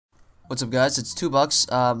What's up, guys? It's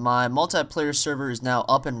 $2. My multiplayer server is now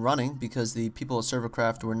up and running because the people at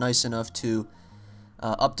Servercraft were nice enough to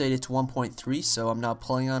update it to 1.3, so I'm now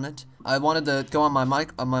playing on it. I wanted to go on my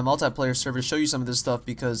multiplayer server to show you some of this stuff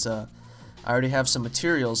because I already have some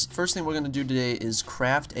materials. First thing we're going to do today is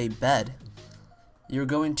craft a bed. You're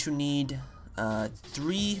going to need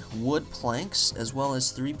 3 wood planks as well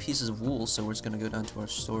as 3 pieces of wool, so we're just going to go down to our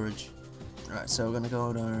storage. Alright, so we're going to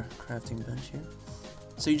go to our crafting bench here.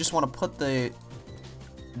 So you just want to put the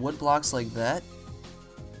wood blocks like that.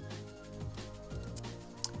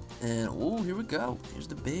 And, oh, here we go. Here's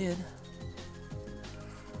the bed.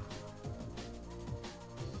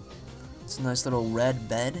 It's a nice little red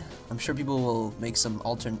bed. I'm sure people will make some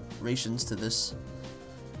alterations to this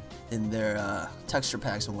in their texture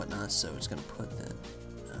packs and whatnot, so it's going to put that.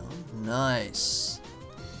 Oh, nice.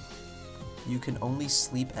 You can only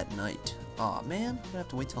sleep at night. Aw, man, I'm going to have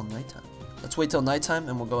to wait till nighttime. Let's wait till nighttime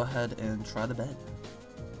and we'll go ahead and try the bed.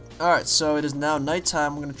 Alright, so it is now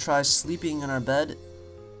nighttime. We're going to try sleeping in our bed.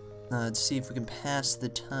 Let's see if we can pass the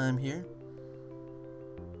time here.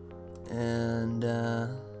 And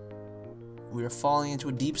we are falling into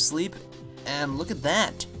a deep sleep. And look at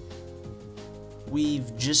that.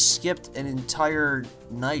 We've just skipped an entire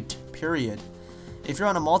night, period. If you're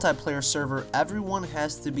on a multiplayer server, everyone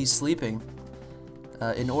has to be sleeping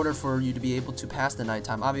in order for you to be able to pass the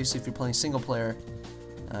nighttime. Obviously, if you're playing single player,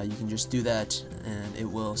 you can just do that and it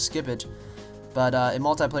will skip it. But in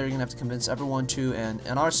multiplayer, you're gonna have to convince everyone to. And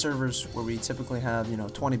in our servers, where we typically have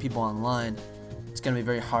 20 people online, it's gonna be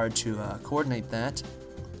very hard to coordinate that.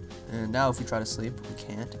 And now, if we try to sleep, we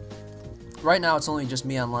can't. Right now, it's only just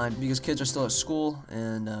me online because kids are still at school,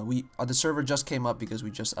 and the server just came up because we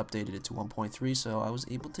just updated it to 1.3, so I was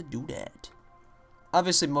able to do that.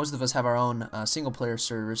 Obviously, most of us have our own single-player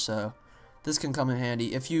servers, so this can come in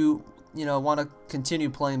handy. If you, want to continue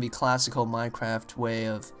playing the classical Minecraft way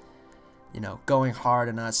of, going hard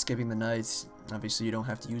and not skipping the nights, obviously you don't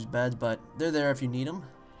have to use beds, but they're there if you need them.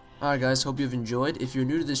 Alright guys, hope you've enjoyed. If you're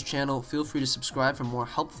new to this channel, feel free to subscribe for more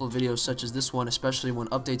helpful videos such as this one, especially when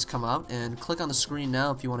updates come out, and click on the screen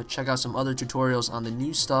now if you want to check out some other tutorials on the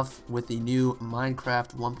new stuff with the new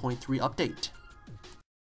Minecraft 1.3 update.